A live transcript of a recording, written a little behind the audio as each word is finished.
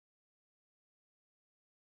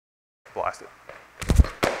blast it.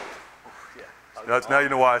 Yeah. Now you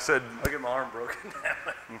know why I said. I'll get my arm broken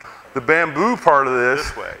now. The bamboo part of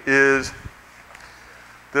this is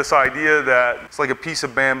this idea that it's like a piece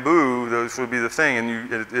of bamboo, this would be the thing,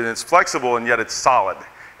 and it's flexible and yet it's solid.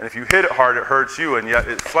 And if you hit it hard, it hurts you, and yet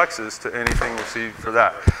it flexes to anything received for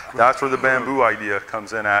that. That's where the bamboo idea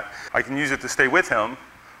comes in at. I can use it to stay with him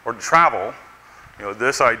or to travel. You know,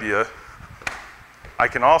 this idea. I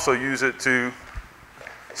can also use it to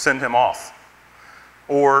send him off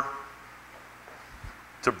or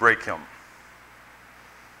to break him.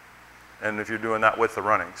 And if you're doing that with the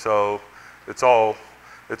running. So it's all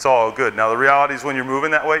good. Now the reality is when you're moving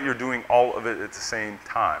that way, you're doing all of it at the same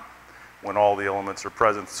time. When all the elements are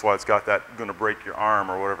present, that's why it's got that going to break your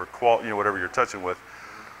arm or whatever whatever you're touching with.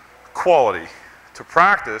 Quality. To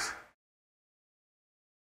practice,